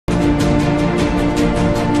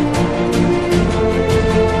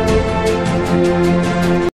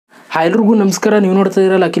Hi ಎಲ್ರಿಗೂ ನಮಸ್ಕಾರ. ನೀವು ನೋಡ್ತಾ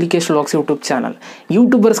ಇದ್ದೀರಲ್ಲ ಲಕೇಶ್ ವ್ಲಾಗ್ಸ್ ಯೂಟ್ಯೂಬ್ ಚಾನಲ್.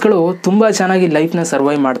 ಯೂಟ್ಯೂಬರ್ಸ್ಗಳು ತುಂಬ ಚೆನ್ನಾಗಿ ಲೈಫ್ನ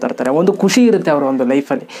ಸರ್ವೈವ್ ಮಾಡ್ತಾ ಇರ್ತಾರೆ. ಒಂದು ಖುಷಿ ಇರುತ್ತೆ ಅವರ ಒಂದು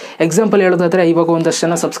ಲೈಫಲ್ಲಿ. ಎಕ್ಸಾಂಪಲ್ ಹೇಳೋದಾದರೆ, ಇವಾಗ ಒಂದಷ್ಟು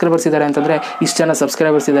ಜನ ಸಬ್ಸ್ಕ್ರೈಬರ್ಸ್ ಇದ್ದಾರೆ ಅಂತಂದರೆ, ಇಷ್ಟು ಜನ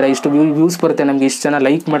ಸಬ್ಸ್ಕ್ರೈಬರ್ಸ್ ಇದ್ದಾರೆ, ಇಷ್ಟು ವ್ಯೂಸ್ ಬರುತ್ತೆ ನಮಗೆ, ಇಷ್ಟು ಜನ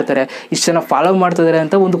ಲೈಕ್ ಮಾಡ್ತಾರೆ, ಇಷ್ಟು ಜನ ಫಾಲೋ ಮಾಡ್ತಿದ್ದಾರೆ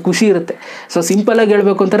ಅಂತ ಒಂದು ಖುಷಿ ಇರುತ್ತೆ. ಸೊ ಸಿಂಪಲಾಗಿ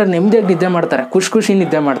ಹೇಳಬೇಕು ಅಂತಾರೆ, ನೆಮ್ಮದಿಯಾಗಿ ನಿದ್ದೆ ಮಾಡ್ತಾರೆ, ಖುಷಿ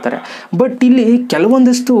ನಿದ್ದೆ ಮಾಡ್ತಾರೆ. ಬಟ್ ಇಲ್ಲಿ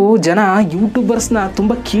ಕೆಲವೊಂದಿಷ್ಟು ಜನ ಯೂಟ್ಯೂಬರ್ಸ್ನ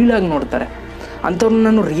ತುಂಬ ಕೀಳಾಗಿ ನೋಡ್ತಾರೆ. ಅಂಥವ್ರನ್ನ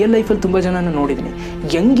ನಾನು ರಿಯಲ್ ಲೈಫಲ್ಲಿ ತುಂಬ ಜನನ ನೋಡಿದ್ದೀನಿ.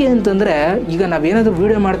 ಹೆಂಗೆ ಅಂತಂದರೆ, ಈಗ ನಾವೇನಾದರೂ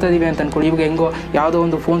ವೀಡಿಯೋ ಮಾಡ್ತಾಯಿದ್ದೀವಿ ಅಂತ ಅಂದ್ಕೊಳ್ಳಿ. ಇವಾಗ ಹೆಂಗೋ ಯಾವುದೋ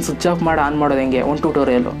ಒಂದು ಫೋನ್ ಸ್ವಿಚ್ ಆಫ್ ಮಾಡಿ ಆನ್ ಮಾಡೋದು ಹೆಂಗೆ, ಒಂದು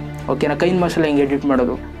ಟ್ಯೂಟೋರಿಯಲ್ಲು ಓಕೆನಾ, ಕೈನ್ ಮಾರ್ಷಲ್ ಹೆಂಗೆ ಎಡಿಟ್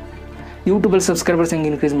ಮಾಡೋದು, ಯೂಟ್ಯೂಬಲ್ಲಿ ಸಬ್ಸ್ಕ್ರೈಬರ್ಸ್ ಹೆಂಗೆ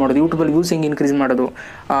ಇನ್ಕ್ರೀಸ್ ಮಾಡೋದು, ಯೂಟ್ಯೂಬಲ್ಲಿ ವ್ಯೂಸ್ ಹೆಂಗೆ ಇನ್ಕ್ರೀಸ್ ಮಾಡೋದು,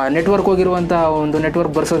 ನೆಟ್ವರ್ಕ್ ಹೋಗಿರುವಂಥ ಒಂದು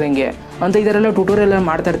ನೆಟ್ವರ್ಕ್ ಬರ್ಸೋದು ಹೆಂಗೆ ಅಂತ ಇದರೆಲ್ಲ ಟ್ಯೂಟೋರಿಯಲ್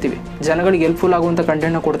ಮಾಡ್ತಾ ಇರ್ತೀವಿ. ಜನಗಳಿಗೆ ಹೆಲ್ಪ್ಫುಲ್ ಆಗುವಂಥ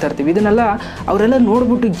ಕಂಟೆಂಟ್ನ ಕೊಡ್ತಾ ಇರ್ತೀವಿ. ಇದನ್ನೆಲ್ಲ ಅವರೆಲ್ಲ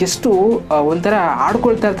ನೋಡಿಬಿಟ್ಟು ಎಷ್ಟು ಒಂಥರ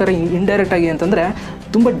ಆಡ್ಕೊಳ್ತಾ ಇರ್ತಾರೆ ಇಂಡೈರೆಕ್ಟಾಗಿ ಅಂತಂದರೆ,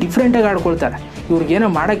 ತುಂಬ ಡಿಫ್ರೆಂಟಾಗಿ ಆಡ್ಕೊಳ್ತಾರೆ. ಇವ್ರಿಗೇನೋ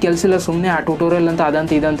ಮಾಡೋಕ್ಕೆ ಕೆಲಸ ಇಲ್ಲ, ಸುಮ್ಮನೆ ಆ ಟ್ಯೂಟೋರಿಯಲ್ ಅಂತ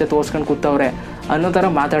ಅದಂತೆ ಇದಂತೆ ತೋರಿಸ್ಕೊಂಡು ಕೂತವ್ರೆ ಅನ್ನೋ ಥರ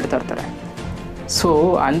ಮಾತಾಡ್ತಾ ಇರ್ತಾರೆ. ಸೊ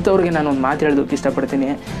ಅಂಥವ್ರಿಗೆ ನಾನು ಒಂದು ಮಾತು ಹೇಳೋದಕ್ಕೆ ಇಷ್ಟಪಡ್ತೀನಿ.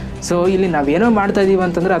 ಸೊ ಇಲ್ಲಿ ನಾವೇನೋ ಮಾಡ್ತಾಯಿದ್ದೀವಿ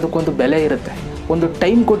ಅಂತಂದರೆ ಅದಕ್ಕೊಂದು ಬೆಲೆ ಇರುತ್ತೆ. ಒಂದು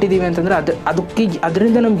ಟೈಮ್ ಕೊಟ್ಟಿದ್ದೀವಿ ಅಂತಂದರೆ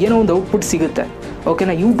ಅದರಿಂದ ನಮಗೇನೋ ಒಂದು ಔಟ್ಪುಟ್ ಸಿಗುತ್ತೆ.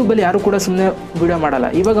 ಓಕೆನಾ. ಯೂಟ್ಯೂಬಲ್ಲಿ ಯಾರು ಕೂಡ ಸುಮ್ಮನೆ ವೀಡಿಯೋ ಮಾಡಲ್ಲ.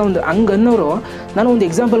 ಇವಾಗ ಒಂದು ಹಂಗೆ ಅನ್ನೋರು, ನಾನು ಒಂದು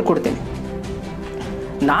ಎಕ್ಸಾಂಪಲ್ ಕೊಡ್ತೀನಿ.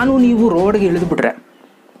 ನಾನು ನೀವು ರೋಡ್ಗೆ ಇಳಿದುಬಿಟ್ರೆ,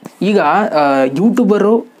 ಈಗ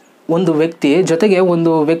ಯೂಟ್ಯೂಬರು ಒಂದು ವ್ಯಕ್ತಿ ಜೊತೆಗೆ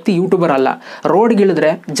ಒಂದು ವ್ಯಕ್ತಿ ಯೂಟ್ಯೂಬರ್ ಅಲ್ಲ, ರೋಡ್ಗೆ ಇಳಿದ್ರೆ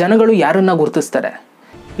ಜನಗಳು ಯಾರನ್ನ ಗುರುತಿಸ್ತಾರೆ?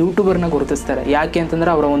 ಯೂಟ್ಯೂಬರ್ನ ಗುರುತಿಸ್ತಾರೆ. ಯಾಕೆ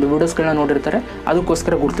ಅಂತಂದರೆ ಅವರ ಒಂದು ವೀಡಿಯೋಸ್ಗಳನ್ನ ನೋಡಿರ್ತಾರೆ,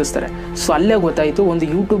 ಅದಕ್ಕೋಸ್ಕರ ಗುರುತಿಸ್ತಾರೆ. ಸೊ ಅಲ್ಲೇ ಗೊತ್ತಾಯಿತು ಒಂದು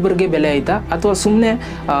ಯೂಟ್ಯೂಬರ್ಗೆ ಬೆಲೆ ಆಯಿತಾ ಅಥವಾ ಸುಮ್ಮನೆ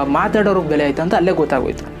ಮಾತಾಡೋರಿಗೆ ಬೆಲೆ ಆಯಿತಾ ಅಂತ ಅಲ್ಲೇ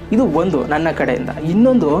ಗೊತ್ತಾಗೋಯ್ತು. ಇದು ಒಂದು ನನ್ನ ಕಡೆಯಿಂದ.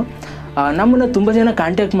 ಇನ್ನೊಂದು, ನಮ್ಮನ್ನು ತುಂಬ ಜನ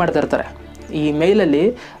ಕಾಂಟ್ಯಾಕ್ಟ್ ಮಾಡ್ತಾ ಇರ್ತಾರೆ. ಈ ಮೇಲಲ್ಲಿ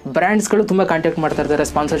ಬ್ರ್ಯಾಂಡ್ಸ್ಗಳು ತುಂಬ ಕಾಂಟ್ಯಾಕ್ಟ್ ಮಾಡ್ತಾ ಇರ್ತಾರೆ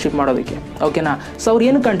ಸ್ಪಾನ್ಸರ್ಶಿಪ್ ಮಾಡೋದಕ್ಕೆ. ಓಕೆನಾ. ಸೊ ಅವ್ರು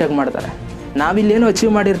ಏನು ಕಾಂಟ್ಯಾಕ್ಟ್ ಮಾಡ್ತಾರೆ? ನಾವಿಲ್ಲೇನೋ ಅಚೀವ್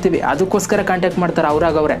ಮಾಡಿರ್ತೀವಿ, ಅದಕ್ಕೋಸ್ಕರ ಕಾಂಟ್ಯಾಕ್ಟ್ ಮಾಡ್ತಾರೆ.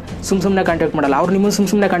 ಅವರಾಗವ್ರೆ ಸುಮ್ಮನೆ ಕಾಂಟ್ಯಾಕ್ಟ್ ಮಾಡಲ್ಲ. ಅವ್ರು ನಿಮ್ಮನ್ನು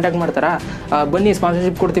ಸುಮ್ಮನೆ ಕಾಂಟ್ಯಾಕ್ಟ್ ಮಾಡ್ತಾರಾ? ಬನ್ನಿ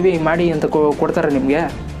ಸ್ಪಾನ್ಸರ್ಶಿಪ್ ಕೊಡ್ತೀವಿ ಮಾಡಿ ಅಂತ ಕೊಡ್ತಾರೆ. ನಿಮಗೆ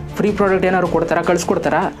ಫ್ರೀ ಪ್ರಾಡಕ್ಟ್ ಏನಾದ್ರು ಕೊಡ್ತಾರಾ?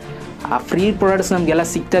 ಕಳಿಸ್ಕೊಡ್ತಾರಾ? ಆ ಫ್ರೀ ಪ್ರಾಡಕ್ಟ್ಸ್ ನಮಗೆಲ್ಲ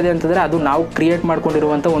ಸಿಗ್ತದೆ ಅಂತಂದರೆ ಅದು ನಾವು ಕ್ರಿಯೇಟ್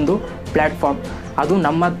ಮಾಡ್ಕೊಂಡಿರುವಂಥ ಒಂದು ಪ್ಲ್ಯಾಟ್ಫಾರ್ಮ್, ಅದು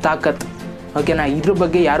ನಮ್ಮ ತಾಕತ್. ಓಕೆನಾ. ಇದ್ರ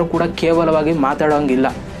ಬಗ್ಗೆ ಯಾರು ಕೂಡ ಕೇವಲವಾಗಿ ಮಾತಾಡೋಂಗಿಲ್ಲ.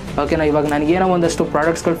 ಓಕೆನಾ. ಇವಾಗ ನನಗೇನೋ ಒಂದಷ್ಟು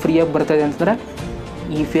ಪ್ರಾಡಕ್ಟ್ಸ್ಗಳು ಫ್ರೀಯಾಗಿ ಬರ್ತದೆ ಅಂತಂದರೆ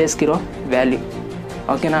ಈ ಫೇಸ್ಗಿರೋ ವ್ಯಾಲ್ಯೂ.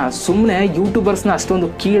 ಓಕೆನಾ. ಸುಮ್ಮನೆ ಯೂಟ್ಯೂಬರ್ಸ್ನ ಅಷ್ಟೊಂದು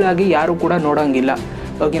ಕೀಳಾಗಿ ಯಾರು ಕೂಡ ನೋಡೋಂಗಿಲ್ಲ.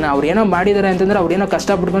 ಓಕೆನಾ. ಅವ್ರು ಏನೋ ಮಾಡಿದ್ದಾರೆ ಅಂತಂದರೆ ಅವ್ರೇನೋ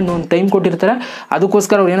ಕಷ್ಟಪಟ್ಕೊಂಡು ಒಂದು ಟೈಮ್ ಕೊಟ್ಟಿರ್ತಾರೆ,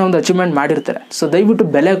 ಅದಕ್ಕೋಸ್ಕರ ಅವ್ರು ಏನೋ ಒಂದು ಅಚೀವ್ಮೆಂಟ್ ಮಾಡಿರ್ತಾರೆ. ಸೊ ದಯವಿಟ್ಟು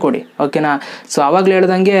ಬೆಲೆ ಕೊಡಿ. ಓಕೆನಾ. ಸೊ ಆವಾಗಲೇ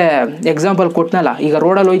ಹೇಳ್ದಂಗೆ ಎಕ್ಸಾಂಪಲ್ ಕೊಟ್ಟನಲ್ಲ, ಈಗ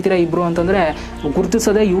ರೋಡಲ್ಲಿ ಹೋಯ್ತೀರಾ ಇಬ್ಬರು ಅಂತಂದರೆ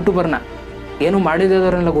ಗುರುತಿಸೋದೇ ಯೂಟ್ಯೂಬರ್ನ, ಏನು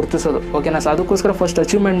ಮಾಡಿದವರನ್ನೆಲ್ಲ ಗುರುತಿಸೋದು. ಓಕೆನಾ. ಸೊ ಅದಕ್ಕೋಸ್ಕರ ಫಸ್ಟ್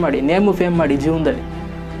ಅಚೀವ್ಮೆಂಟ್ ಮಾಡಿ, ನೇಮು ಫೇಮ್ ಮಾಡಿ ಜೀವನದಲ್ಲಿ,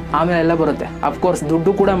 ಆಮೇಲೆ ಎಲ್ಲ ಬರುತ್ತೆ. ಅಫ್ಕೋರ್ಸ್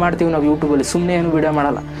ದುಡ್ಡು ಕೂಡ ಮಾಡ್ತೀವಿ ನಾವು ಯೂಟ್ಯೂಬಲ್ಲಿ, ಸುಮ್ಮನೆ ಏನು ವೀಡಿಯೋ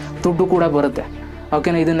ಮಾಡಲ್ಲ, ದುಡ್ಡು ಕೂಡ ಬರುತ್ತೆ.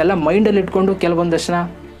 ಓಕೆನಾ. ಇದನ್ನೆಲ್ಲ ಮೈಂಡಲ್ಲಿ ಇಟ್ಕೊಂಡು ಕೆಲವೊಂದಷ್ಟು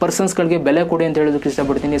ಪರ್ಸನ್ಸ್ಗಳಿಗೆ ಬೆಲೆ ಕೊಡಿ ಅಂತ ಹೇಳೋದಕ್ಕೆ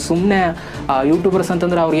ಇಷ್ಟಪಡ್ತೀನಿ. ಸುಮ್ಮನೆ ಯೂಟ್ಯೂಬರ್ಸ್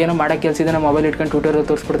ಅಂತಂದ್ರೆ ಅವ್ರು ಏನೋ ಮಾಡೋಕ್ಕೆ ಕೆಲಸ ಇದೆ, ಮೊಬೈಲ್ ಇಟ್ಕೊಂಡು ಟ್ವಿಟರ್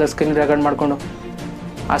ತೋರಿಸ್ಬಿಡ್ತಾರೆ, ಸ್ಕ್ರೀನ್ ರೆಕಾರ್ಡ್ ಮಾಡಿಕೊಂಡು.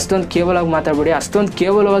 ಅಷ್ಟೊಂದು ಕೇವಲವಾಗಿ ಮಾತಾಡಬೇಡಿ. ಅಷ್ಟೊಂದು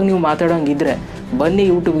ಕೇವಲವಾಗಿ ನೀವು ಮಾತಾಡೋಂಗಿದ್ರೆ ಬನ್ನಿ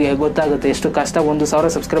ಯೂಟ್ಯೂಬ್ಗೆ, ಗೊತ್ತಾಗುತ್ತೆ ಎಷ್ಟು ಕಷ್ಟ.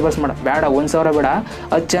 1,000 ಸಬ್ಸ್ಕ್ರೈಬರ್ಸ್ ಬೇಡ, 1,000 ಬೇಡ,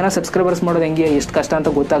 10 ಜನ ಸಬ್ಸ್ಕ್ರೈಬರ್ಸ್ ಮಾಡೋದು ಹೆಂಗೆ, ಎಷ್ಟು ಕಷ್ಟ ಅಂತ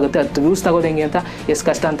ಗೊತ್ತಾಗುತ್ತೆ. 10 ವ್ಯೂಸ್ ತಗೋದು ಹೆಂಗೆ ಅಂತ ಎಷ್ಟು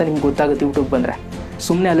ಕಷ್ಟ ಅಂತ ನಿಮ್ಗೆ ಗೊತ್ತಾಗುತ್ತೆ ಯೂಟ್ಯೂಬ್ ಬಂದರೆ.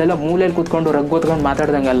 ಸುಮ್ಮನೆ ಅಲ್ಲೆಲ್ಲ ಮೂಲೆಯಲ್ಲಿ ಕೂತ್ಕೊಂಡು ರಗ್ಗೊತ್ಕೊಂಡು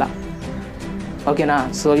ಮಾತಾಡ್ದಂಗೆಲ್ಲ. ಓಕೆನಾ.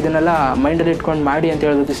 ಸೊ ಇದನ್ನೆಲ್ಲ ಮೈಂಡಲ್ಲಿ ಇಟ್ಕೊಂಡು ಮಾಡಿ ಅಂತ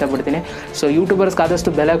ಹೇಳೋದಕ್ಕೆ ಇಷ್ಟಪಡ್ತೀನಿ. ಸೊ ಯೂಟ್ಯೂಬರ್ಸ್ಗೆ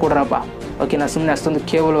ಆದಷ್ಟು ಬೆಲೆ ಕೊಡ್ರಪ್ಪ. ಓಕೆನಾ. ಸುಮ್ಮನೆ ಅಷ್ಟೊಂದು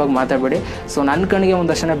ಕೇವಲವಾಗಿ ಮಾತಾಡಬೇಡಿ. ಸೊ ನನ್ನ ಕಣ್ಣಿಗೆ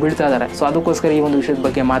ಒಂದಷ್ಟು ಜನ ಬೀಳ್ತಾ ಇದ್ದಾರೆ. ಸೊ ಅದಕ್ಕೋಸ್ಕರ ಈ ಒಂದು ವಿಷಯದ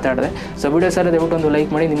ಬಗ್ಗೆ ಮಾತಾಡಿದೆ. ಸೊ ವಿಡಿಯೋ ಸರ್ ದಯವಿಟ್ಟು ಒಂದು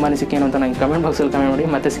ಲೈಕ್ ಮಾಡಿ, ನಿಮ್ಮ ಅನಿಸಿಕೆ ಏನು ಅಂತ ನನಗೆ ಕಮೆಂಟ್ ಬಾಕ್ಸಲ್ಲಿ ಕಮೆಂಟ್ ಮಾಡಿ.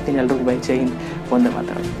 ಮತ್ತೆ ಸಿಗ್ತೀನಿ. ಎಲ್ರಿಗೂ ಬೈ. ಜೈ ಹಿಂದ್. ಒಂದೇ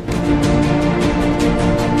ಮಾತಾಡೋದು.